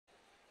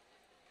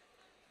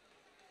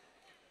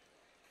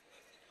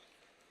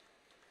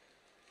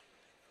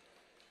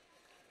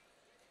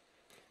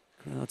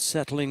Crowd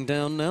settling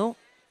down now.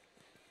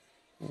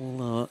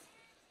 All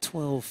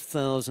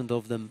 12,000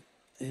 of them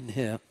in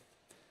here.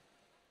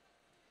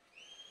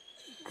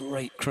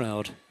 Great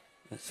crowd.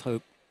 Let's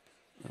hope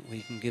that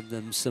we can give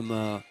them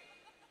some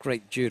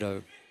great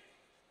judo.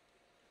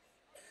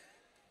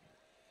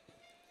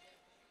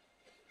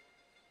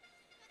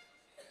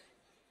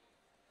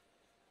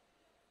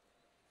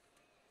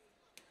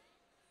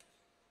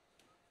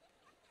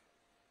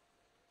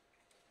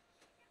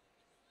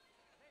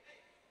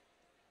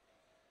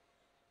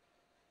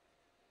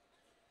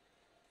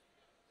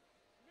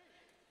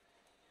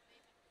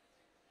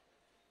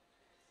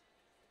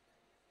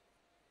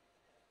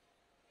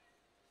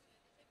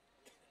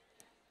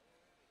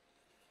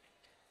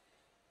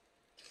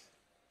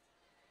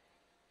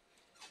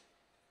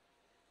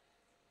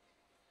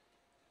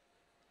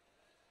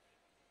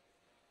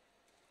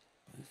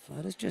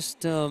 Fighters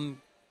just trying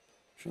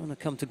to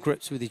come to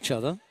grips with each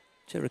other.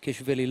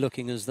 TCHRIKISHVILI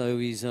looking as though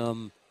he's a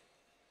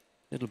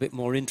little bit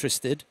more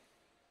interested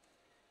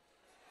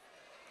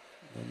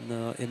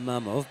than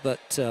IMAMOV,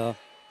 but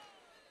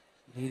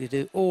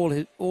needed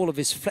all of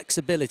his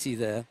flexibility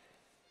there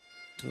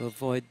to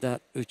avoid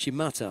that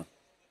uchimata.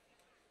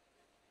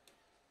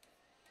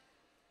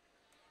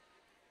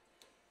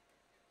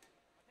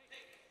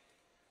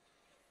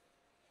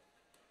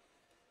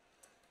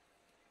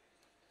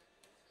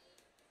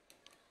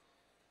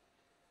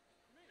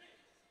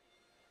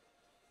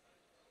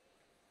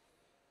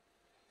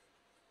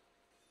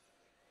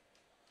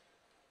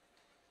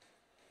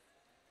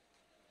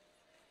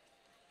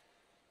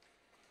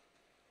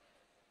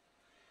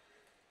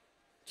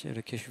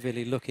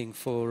 TCHRIKISHVILI looking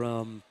for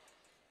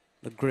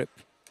the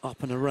grip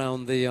up and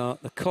around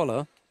the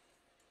collar.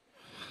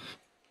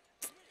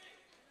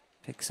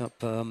 Picks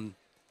up a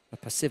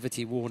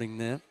passivity warning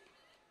there.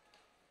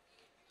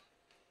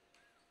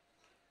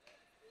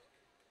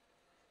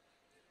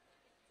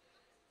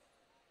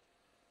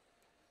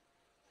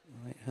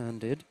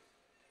 Right-handed.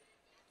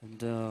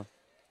 And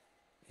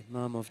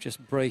IMAMOV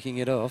just breaking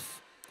it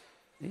off.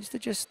 Needs to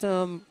just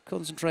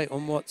concentrate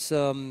on what's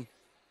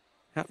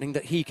happening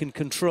that he can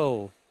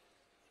control.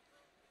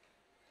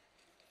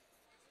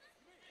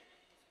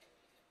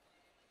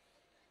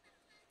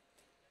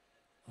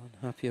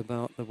 Unhappy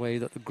about the way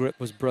that the grip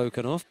was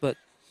broken off, but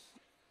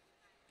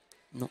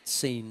not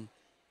seen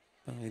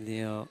by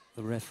the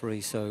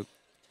referee, so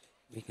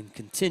we can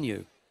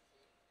continue.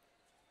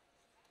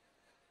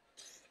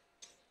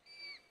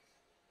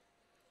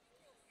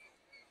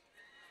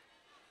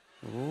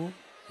 Oh,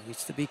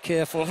 needs to be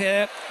careful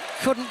here.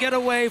 Couldn't get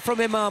away from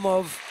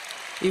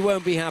IMAMOV. He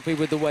won't be happy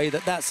with the way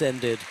that that's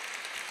ended,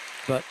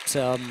 but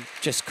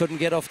just couldn't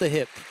get off the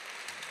hip.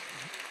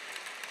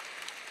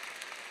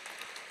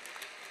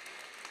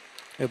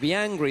 He'll be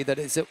angry that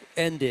it's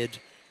ended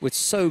with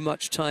so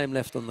much time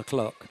left on the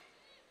clock.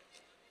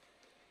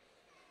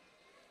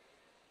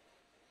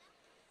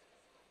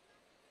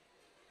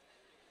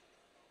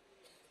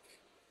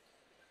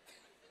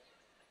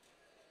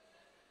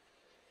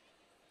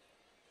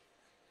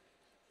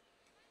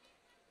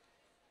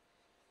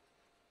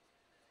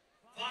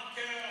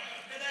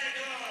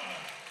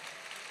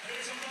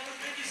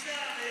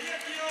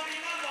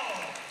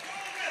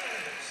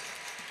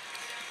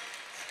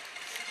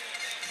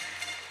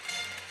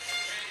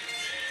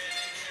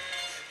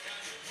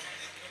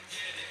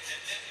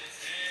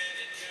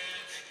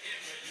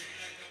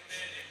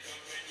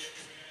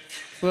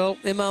 Well,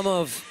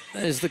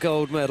 IMAMOV is the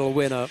gold medal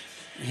winner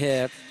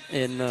here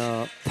in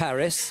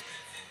Paris.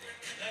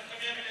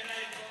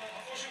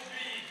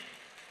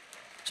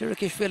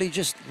 TCHRIKISHVILI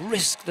just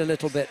risked a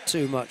little bit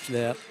too much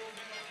there.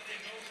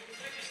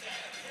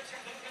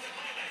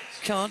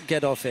 Can't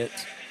get off it.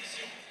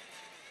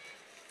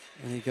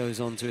 And he goes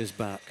on to his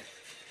back.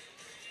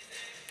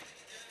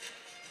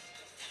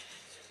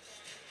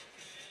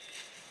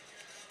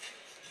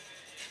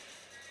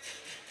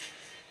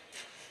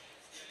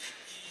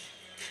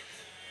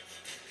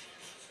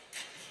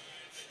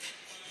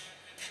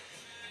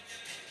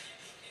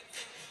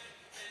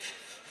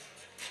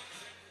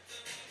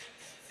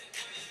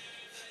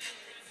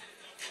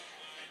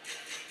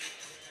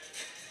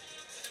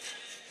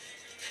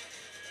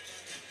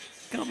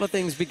 A couple of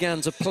things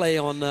began to play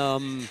on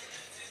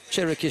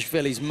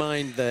TCHRIKISHVILI's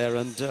mind there,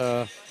 and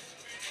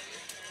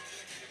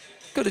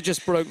could have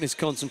just broken his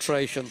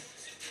concentration.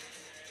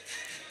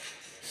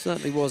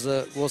 Certainly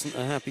wasn't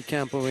a happy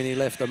camper when he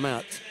left the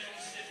mat.